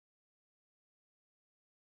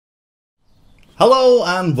Hello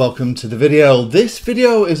and welcome to the video. This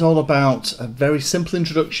video is all about a very simple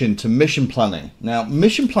introduction to mission planning. Now,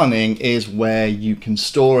 mission planning is where you can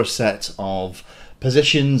store a set of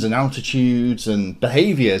positions and altitudes and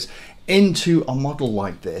behaviors into a model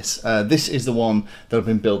like this. This is the one that I've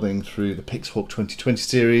been building through the PixHawk 2020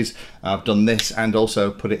 series. I've done this and also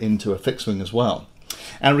put it into a fixed wing as well.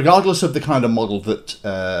 And regardless of the kind of model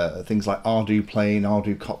that things like ArduPlane,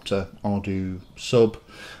 ArduCopter, ArduSub,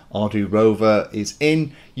 Ardu Rover is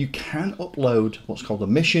in, you can upload what's called a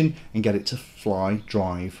mission and get it to fly,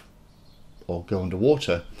 drive, or go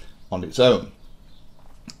underwater on its own.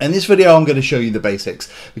 In this video I'm going to show you the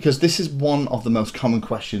basics, because this is one of the most common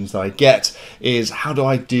questions that I get, is how do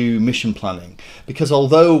I do mission planning? Because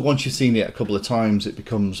although once you've seen it a couple of times it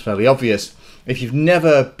becomes fairly obvious, if you've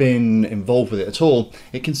never been involved with it at all,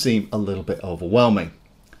 it can seem a little bit overwhelming.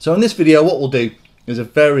 So in this video what we'll do is a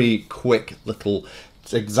very quick little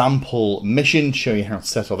example mission, show you how to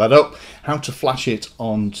set all that up, how to flash it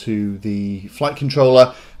onto the flight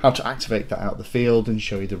controller, how to activate that out of the field, and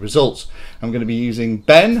show you the results. I'm going to be using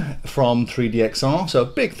Ben from 3DXR, so a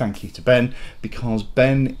big thank you to Ben, because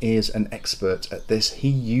Ben is an expert at this. He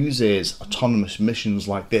uses autonomous missions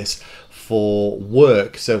like this for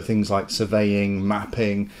work, so things like surveying,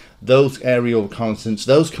 mapping, those aerial reconnaissance,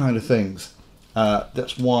 those kind of things.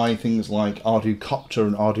 That's why things like ArduCopter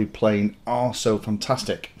and ArduPlane are so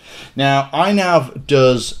fantastic. Now, iNav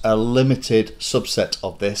does a limited subset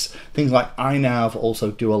of this. Things like iNav also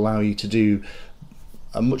do allow you to do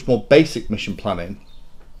a much more basic mission planning.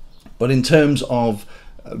 But in terms of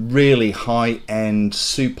really high-end,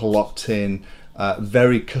 super locked-in,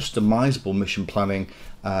 very customizable mission planning,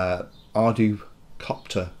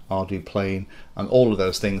 ArduCopter, ArduPlane, and all of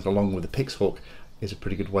those things, along with the PixHawk, is a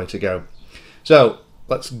pretty good way to go. So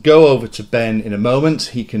let's go over to Ben in a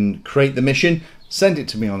moment. He can create the mission, send it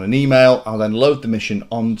to me on an email. I'll then load the mission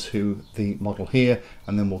onto the model here,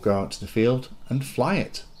 and then we'll go out to the field and fly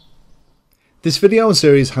it. This video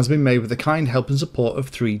series has been made with the kind help and support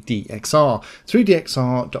of 3DXR.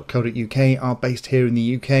 3DXR.co.uk are based here in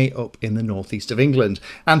the UK, up in the northeast of England.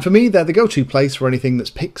 And for me, they're the go-to place for anything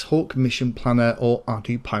that's PixHawk, Mission Planner or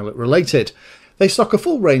ArduPilot related. They stock a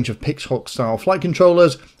full range of PixHawk style flight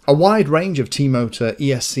controllers, a wide range of T-motor,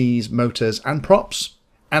 ESCs, motors and props,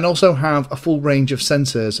 and also have a full range of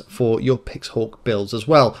sensors for your PixHawk builds as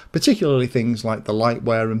well, particularly things like the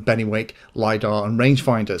Lightwear and Bennywake LiDAR and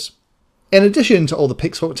rangefinders. In addition to all the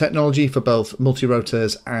PixHawk technology for both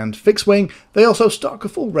multirotors and fixed wing, they also stock a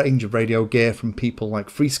full range of radio gear from people like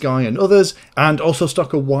FreeSky and others, and also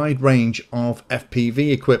stock a wide range of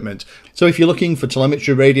FPV equipment. So if you're looking for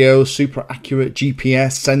telemetry radio, super accurate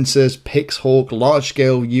GPS sensors, PixHawk,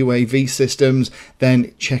 large-scale UAV systems,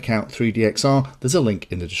 then check out 3DXR. There's a link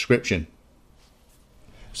in the description.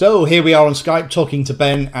 So here we are on Skype talking to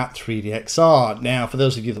Ben at 3DXR. Now, for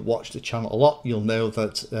those of you that watch the channel a lot, you'll know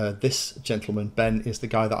that this gentleman, Ben, is the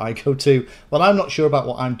guy that I go to when I'm not sure about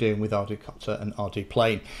what I'm doing with ArduCopter and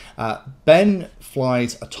ArduPlane. Ben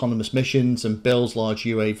flies autonomous missions and builds large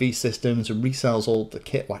UAV systems and resells all the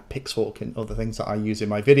kit like PixHawk and other things that I use in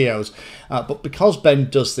my videos. But because Ben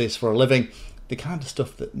does this for a living, the kind of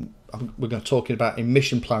stuff that we're going to talk about in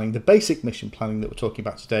mission planning, the basic mission planning that we're talking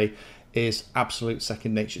about today, is absolute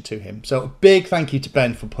second nature to him. So a big thank you to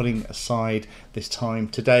Ben for putting aside this time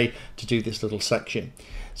today to do this little section.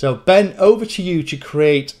 So Ben, over to you to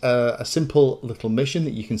create a simple little mission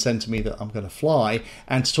that you can send to me that I'm going to fly,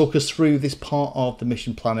 and to talk us through this part of the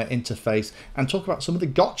Mission Planner interface and talk about some of the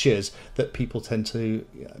gotchas that people tend to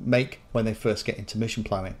make when they first get into mission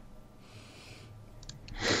planning.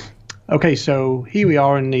 Okay, so here we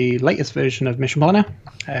are in the latest version of Mission Planner,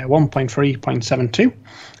 1.3.72,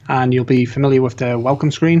 and you'll be familiar with the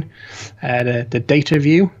welcome screen, the data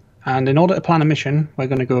view, and in order to plan a mission, we're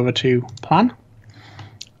going to go over to Plan.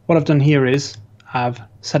 What I've done here is I've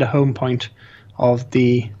set a home point of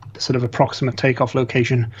the sort of approximate takeoff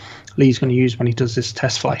location Lee's going to use when he does this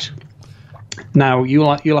test flight. Now,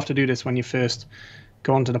 you'll have to do this when you first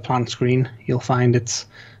go onto the plan screen. You'll find it's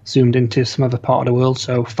zoomed into some other part of the world,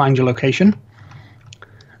 so find your location,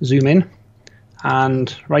 zoom in,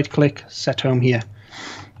 and right click set home here,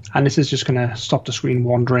 and this is just going to stop the screen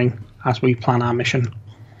wandering as we plan our mission.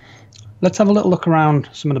 Let's have a little look around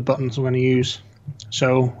some of the buttons we're going to use.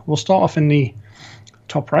 So we'll start off in the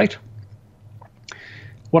top right.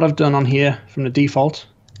 What I've done on here from the default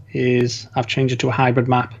is I've changed it to a hybrid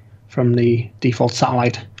map from the default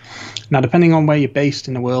satellite. Now, depending on where you're based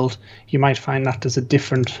in the world, you might find that there's a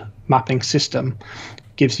different mapping system,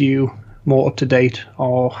 gives you more up-to-date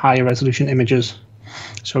or higher resolution images.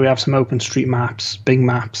 So we have some OpenStreetMaps, Bing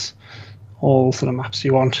Maps, all sort of maps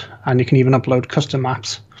you want, and you can even upload custom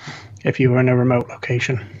maps if you were in a remote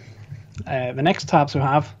location. The next tabs we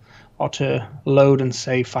have are to load and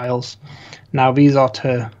save files. Now these are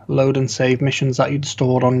to load and save missions that you'd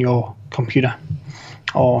stored on your computer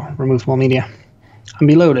or removable media. And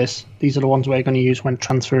below this, these are the ones we're going to use when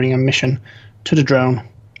transferring a mission to the drone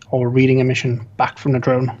or reading a mission back from the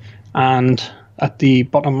drone. And at the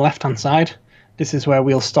bottom left hand side, this is where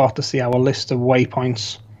we'll start to see our list of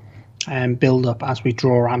waypoints build up as we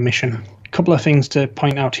draw our mission. A couple of things to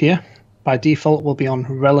point out here. By default, we'll be on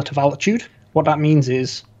relative altitude. What that means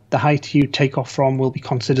is the height you take off from will be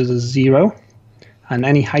considered as 0, and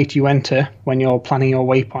any height you enter when you're planning your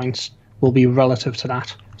waypoints will be relative to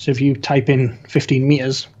that. So if you type in 15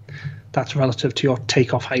 meters, that's relative to your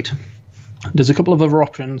takeoff height. There's a couple of other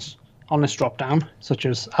options on this drop down, such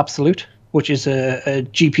as absolute, which is a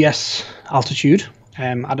GPS altitude.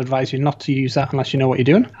 I'd advise you not to use that unless you know what you're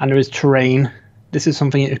doing. And there is terrain. This is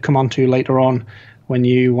something you come on to later on when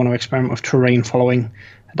you want to experiment with terrain following.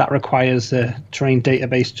 That requires the terrain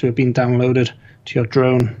database to have been downloaded to your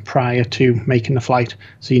drone prior to making the flight.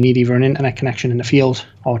 So you need either an internet connection in the field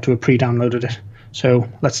or to have pre-downloaded it. So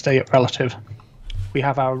let's stay at relative. We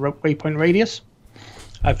have our waypoint radius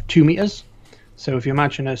of 2 meters. So if you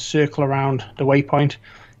imagine a circle around the waypoint,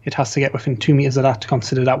 it has to get within 2 meters of that to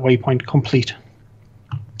consider that waypoint complete.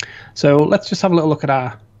 So let's just have a little look at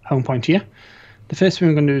our home point here. The first thing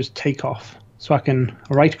we're going to do is take off. So I can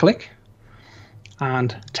right click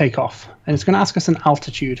and take off. And it's going to ask us an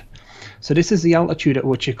altitude. So this is the altitude at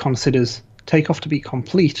which it considers takeoff to be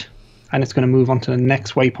complete, and it's going to move on to the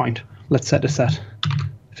next waypoint. Let's set this at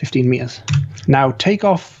 15 meters. Now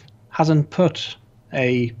takeoff hasn't put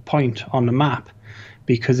a point on the map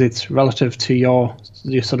because it's relative to your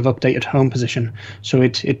sort of updated home position. So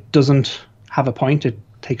it doesn't have a point. It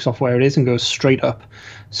takes off where it is and goes straight up.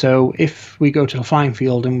 So if we go to the flying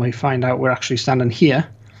field and we find out we're actually standing here,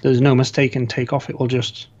 there's no mistake in takeoff. It will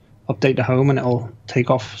just update the home and it'll take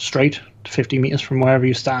off straight to 50 meters from wherever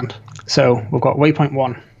you stand. So we've got waypoint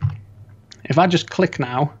 1. If I just click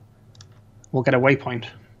now, we'll get a waypoint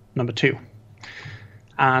number 2.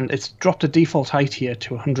 And it's dropped the default height here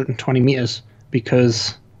to 120 meters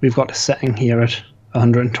because we've got a setting here at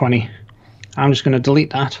 120. I'm just going to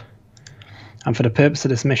delete that. And for the purpose of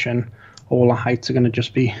this mission, all our heights are going to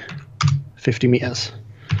just be 50 meters.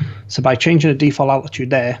 So by changing the default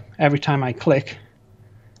altitude there, every time I click,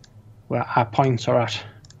 well, our points are at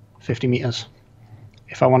 50 meters.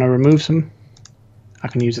 If I want to remove some, I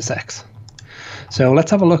can use this X. So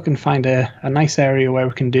let's have a look and find a nice area where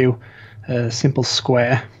we can do a simple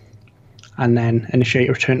square and then initiate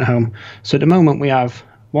return to home. So at the moment we have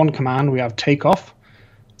one command, we have takeoff.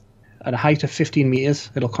 At a height of 15 meters,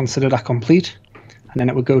 it'll consider that complete, and then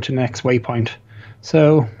it would go to the next waypoint.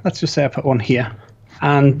 So let's just say I put one here.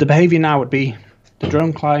 And the behavior now would be the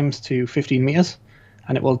drone climbs to 15 meters,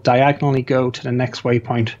 and it will diagonally go to the next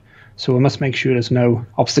waypoint. So we must make sure there's no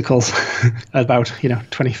obstacles about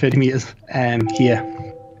 20, 30 meters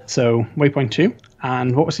here. So waypoint 2,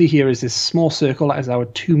 and what we see here is this small circle that is our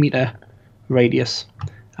 2 meter radius.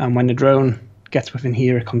 And when the drone gets within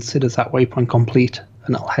here, it considers that waypoint complete,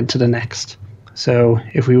 and it'll head to the next. So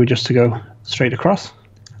if we were just to go straight across,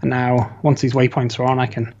 and now once these waypoints are on, I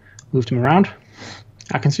can move them around.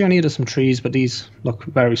 I can see on here there's some trees, but these look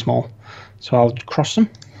very small. So I'll cross them,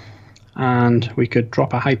 and we could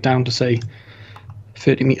drop our height down to say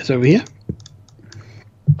 30 meters over here.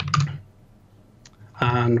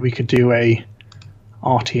 And we could do a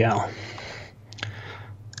RTL.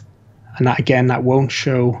 And that again, that won't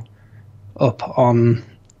show up on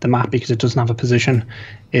the map because it doesn't have a position.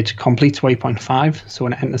 It completes waypoint 5, so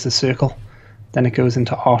when it enters the circle, then it goes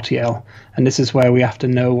into RTL. And this is where we have to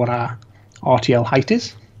know what our RTL height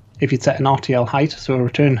is. If you'd set an RTL height, so a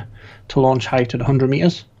return to launch height at 100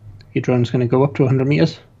 meters, your drone's going to go up to 100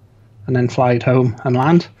 meters and then fly it home and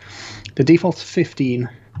land. The default's 15,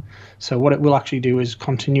 so what it will actually do is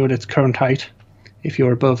continue at its current height if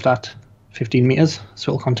you're above that 15 meters.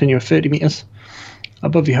 So it'll continue at 30 meters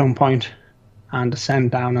above your home point and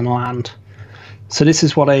descend down and land. So this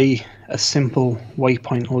is what a simple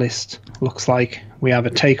waypoint list looks like. We have a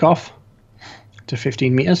takeoff to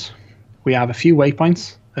 15 meters. We have a few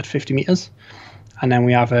waypoints at 50 meters. And then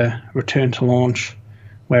we have a return to launch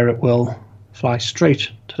where it will fly straight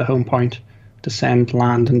to the home point, descend,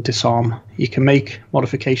 land, and disarm. You can make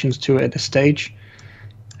modifications to it at this stage.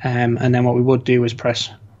 And then what we would do is press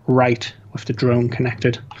right with the drone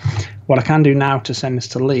connected. What I can do now to send this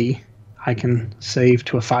to Lee, I can save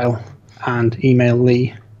to a file and email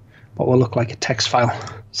Lee what will look like a text file.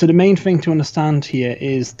 So the main thing to understand here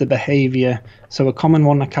is the behavior. So a common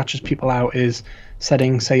one that catches people out is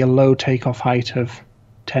setting, say, a low takeoff height of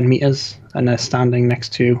 10 meters, and they're standing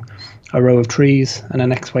next to a row of trees, and the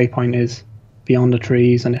next waypoint is beyond the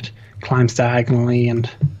trees, and it climbs diagonally and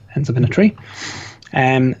ends up in a tree.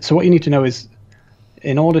 So what you need to know is,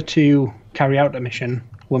 in order to carry out the mission,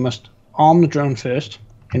 we must arm the drone first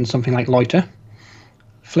in something like loiter,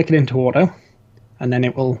 flick it into auto, and then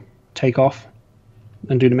it will take off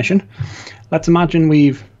and do the mission. Let's imagine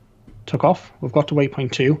we've took off, we've got to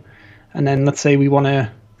waypoint 2, and then let's say we want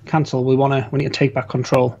to cancel, we need to take back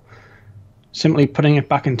control. Simply putting it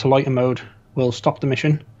back into loiter mode will stop the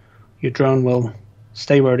mission. Your drone will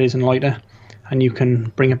stay where it is in loiter, and you can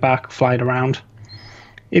bring it back, fly it around.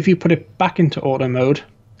 If you put it back into auto mode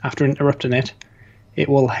after interrupting it, it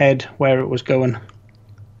will head where it was going.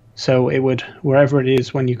 So it would, wherever it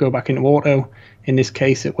is when you go back into auto, in this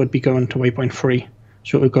case it would be going to waypoint 3.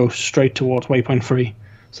 So it would go straight towards waypoint 3.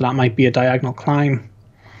 So that might be a diagonal climb.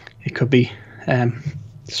 It could be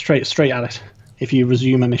straight at it if you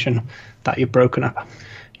resume a mission that you've broken up.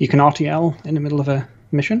 You can RTL in the middle of a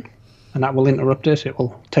mission, and that will interrupt it. It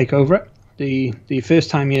will take over it. The first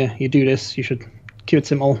time you do this, you should keep it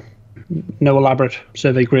simple. No elaborate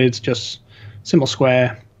survey grids, just simple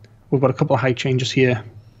square. We've got a couple of height changes here,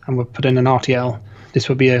 and we've put in an RTL. This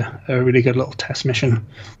would be a really good little test mission.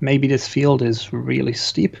 Maybe this field is really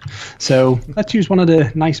steep. So let's use one of the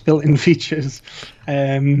nice built-in features.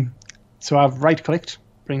 So I've right-clicked,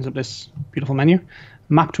 brings up this beautiful menu,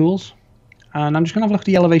 Map Tools, and I'm just going to have a look at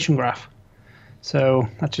the elevation graph. So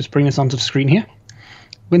let's just bring this onto the screen here.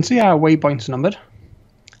 We can see our waypoints numbered,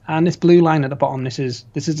 and this blue line at the bottom, this is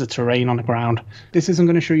the terrain on the ground. This isn't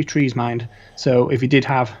going to show you trees, mind. So if you did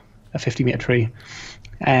have a 50-meter tree,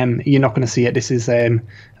 you're not going to see it. This is a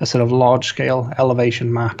sort of large-scale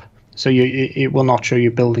elevation map. So it will not show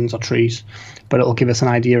you buildings or trees, but it'll give us an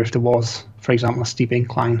idea if there was, for example, a steep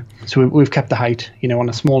incline. So we've kept the height, on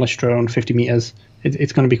a smallish drone, 50 meters,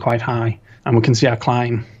 it's going to be quite high. And we can see our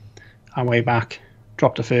climb, our way back,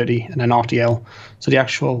 drop to 30, and then RTL. So the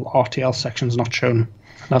actual RTL section is not shown.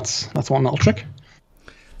 That's one little trick.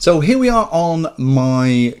 So here we are on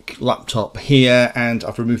my laptop here, and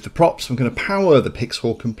I've removed the props. I'm going to power the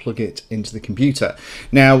PixHawk and plug it into the computer.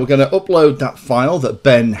 Now we're going to upload that file that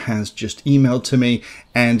Ben has just emailed to me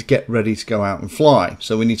and get ready to go out and fly.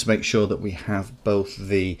 So we need to make sure that we have both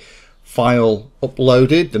the file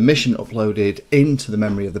uploaded, the mission uploaded into the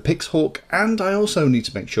memory of the PixHawk, and I also need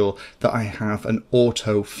to make sure that I have an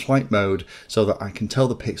auto flight mode so that I can tell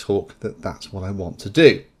the PixHawk that that's what I want to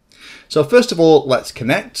do. So first of all, let's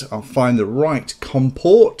connect. I'll find the right COM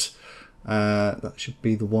port. That should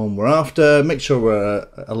be the one we're after. Make sure we're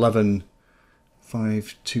at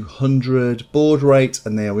 11.5200 baud rate,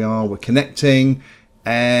 and there we are, we're connecting,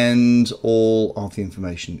 and all of the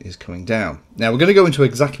information is coming down. Now we're going to go into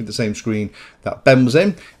exactly the same screen that Ben was in,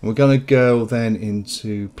 and we're going to go then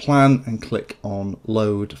into plan and click on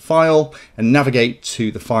load file and navigate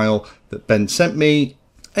to the file that Ben sent me,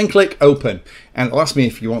 and click open, and it'll ask me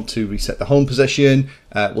if you want to reset the home position.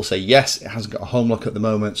 We'll say yes. It hasn't got a home lock at the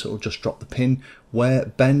moment, so it'll just drop the pin where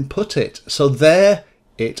Ben put it. So there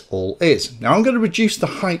it all is. Now I'm going to reduce the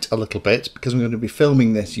height a little bit because I'm going to be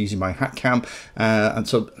filming this using my hat cam, and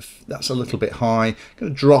so that's a little bit high. I'm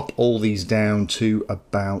going to drop all these down to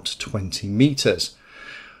about 20 meters.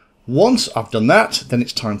 Once I've done that, then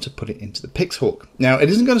it's time to put it into the PixHawk. Now,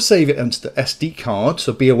 it isn't going to save it onto the SD card,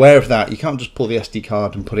 so be aware of that. You can't just pull the SD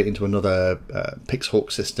card and put it into another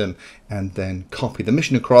PixHawk system and then copy the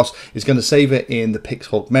mission across. It's going to save it in the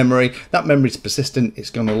PixHawk memory. That memory is persistent.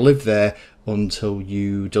 It's going to live there until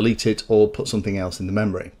you delete it or put something else in the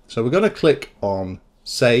memory. So we're going to click on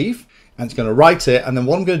Save, and it's going to write it, and then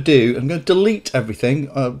what I'm going to do, I'm going to delete everything,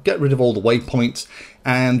 get rid of all the waypoints,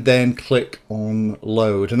 and then click on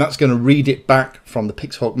load, and that's going to read it back from the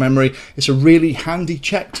PixHawk memory. It's a really handy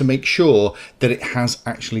check to make sure that it has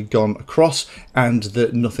actually gone across and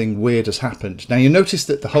that nothing weird has happened. Now you notice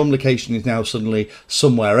that the home location is now suddenly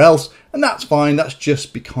somewhere else, and that's fine. That's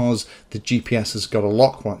just because the GPS has got a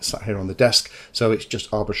lock while it's sat here on the desk, so it's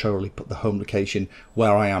just arbitrarily put the home location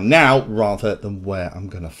where I am now rather than where I'm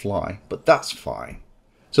going to fly, but that's fine.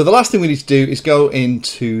 So the last thing we need to do is go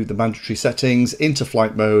into the mandatory settings, into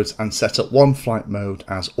flight modes, and set up one flight mode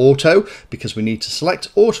as auto, because we need to select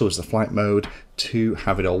auto as the flight mode to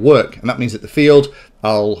have it all work. And that means at the field,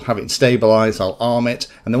 I'll have it stabilized, I'll arm it,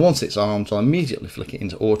 and then once it's armed, I'll immediately flick it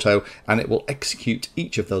into auto, and it will execute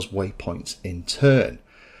each of those waypoints in turn.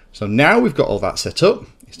 So now we've got all that set up,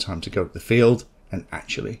 it's time to go to the field and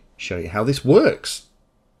actually show you how this works.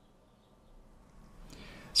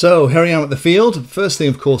 So here I am at the field. First thing,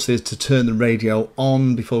 of course, is to turn the radio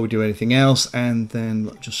on before we do anything else, and then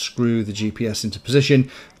just screw the GPS into position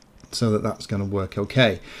so that that's going to work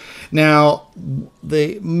okay. Now,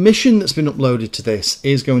 the mission that's been uploaded to this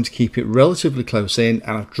is going to keep it relatively close in,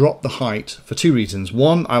 and I've dropped the height for two reasons.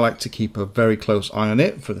 One, I like to keep a very close eye on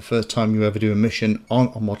it for the first time you ever do a mission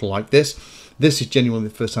on a model like this. This is genuinely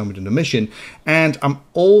the first time we've done a mission, and I'm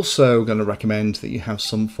also going to recommend that you have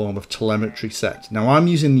some form of telemetry set. Now, I'm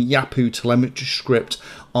using the Yahoo telemetry script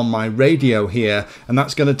on my radio here, and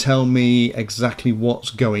that's going to tell me exactly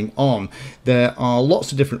what's going on. There are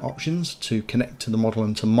lots of different options to connect to the model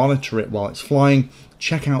and to monitor it while it's flying.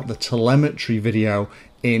 Check out the telemetry video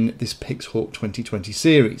in this PixHawk 2020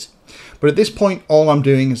 series. But at this point, all I'm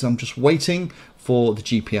doing is I'm just waiting for the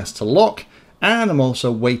GPS to lock, and I'm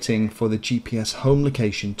also waiting for the GPS home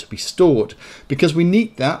location to be stored, because we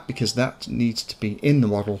need that, because that needs to be in the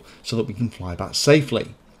model so that we can fly back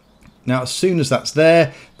safely. Now, as soon as that's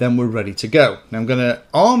there, then we're ready to go. Now I'm going to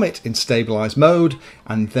arm it in stabilize mode,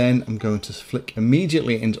 and then I'm going to flick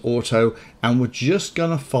immediately into auto, and we're just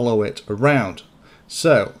going to follow it around.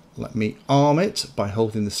 So let me arm it by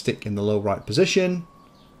holding the stick in the low right position.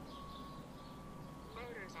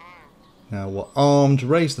 Now we're armed,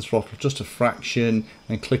 raise the throttle just a fraction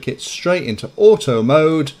and click it straight into auto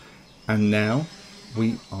mode, and now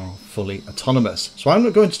we are fully autonomous. So I'm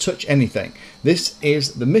not going to touch anything. This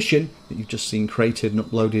is the mission that you've just seen created and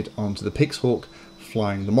uploaded onto the PixHawk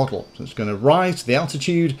flying the model. So it's going to rise to the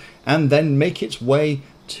altitude and then make its way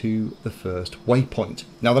to the first waypoint.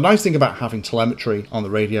 Now the nice thing about having telemetry on the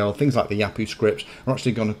radio, things like the Yahoo script, are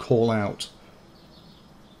actually going to call out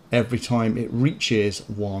every time it reaches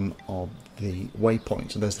one of the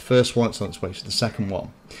waypoints. So there's the first one, it's on its way to the second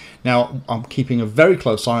one. Now I'm keeping a very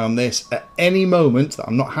close eye on this. At any moment that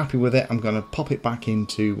I'm not happy with it, I'm going to pop it back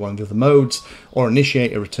into one of the other modes or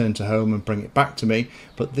initiate a return to home and bring it back to me.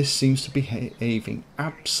 But this seems to be behaving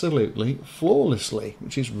absolutely flawlessly,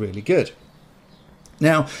 which is really good.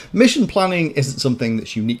 Now, mission planning isn't something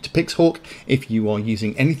that's unique to PixHawk. If you are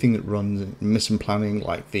using anything that runs mission planning,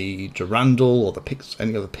 like the Durandal or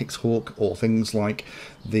any other PixHawk, or things like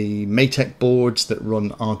the Matec boards that run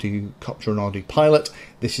ArduCopter and ArduPilot,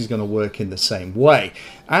 this is going to work in the same way.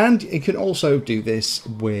 And you can also do this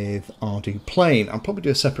with ArduPlane. I'll probably do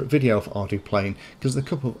a separate video for ArduPlane because there's a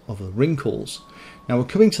couple of other wrinkles. Now we're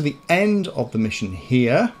coming to the end of the mission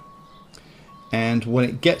here. And when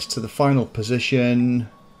it gets to the final position,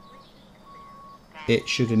 it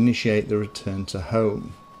should initiate the return to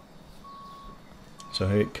home. So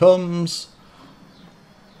here it comes.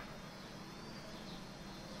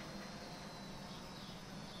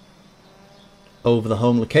 Over the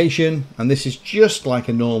home location, and this is just like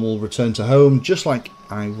a normal return to home, just like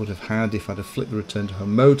I would have had if I'd have flicked the return to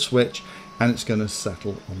home mode switch, and it's going to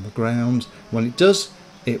settle on the ground. When it does,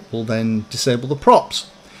 it will then disable the props.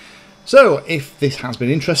 So if this has been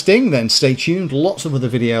interesting, then stay tuned. Lots of other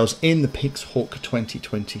videos in the PixHawk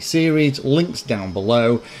 2020 series, links down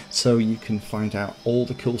below, so you can find out all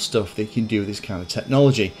the cool stuff that you can do with this kind of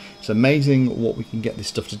technology. It's amazing what we can get this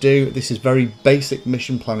stuff to do. This is very basic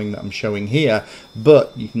mission planning that I'm showing here,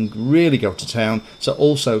 but you can really go to town. So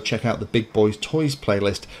also check out the Big Boys Toys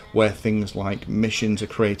playlist, where things like missions are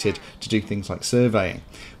created to do things like surveying.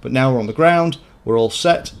 But now we're on the ground, we're all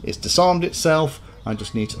set, it's disarmed itself. I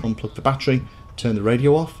just need to unplug the battery, turn the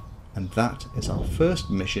radio off, and that is our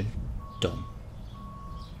first mission done.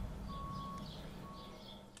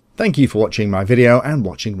 Thank you for watching my video and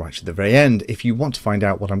watching right to the very end. If you want to find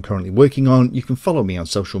out what I'm currently working on, you can follow me on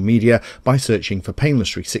social media by searching for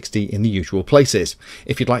Painless360 in the usual places.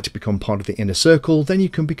 If you'd like to become part of the inner circle, then you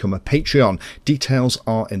can become a Patreon. Details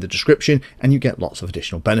are in the description and you get lots of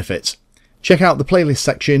additional benefits. Check out the playlist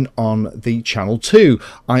section on the channel too.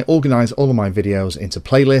 I organise all of my videos into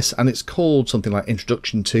playlists, and it's called something like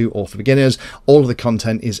Introduction to or for Beginners. All of the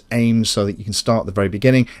content is aimed so that you can start at the very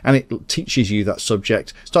beginning, and it teaches you that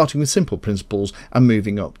subject, starting with simple principles and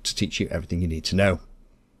moving up to teach you everything you need to know.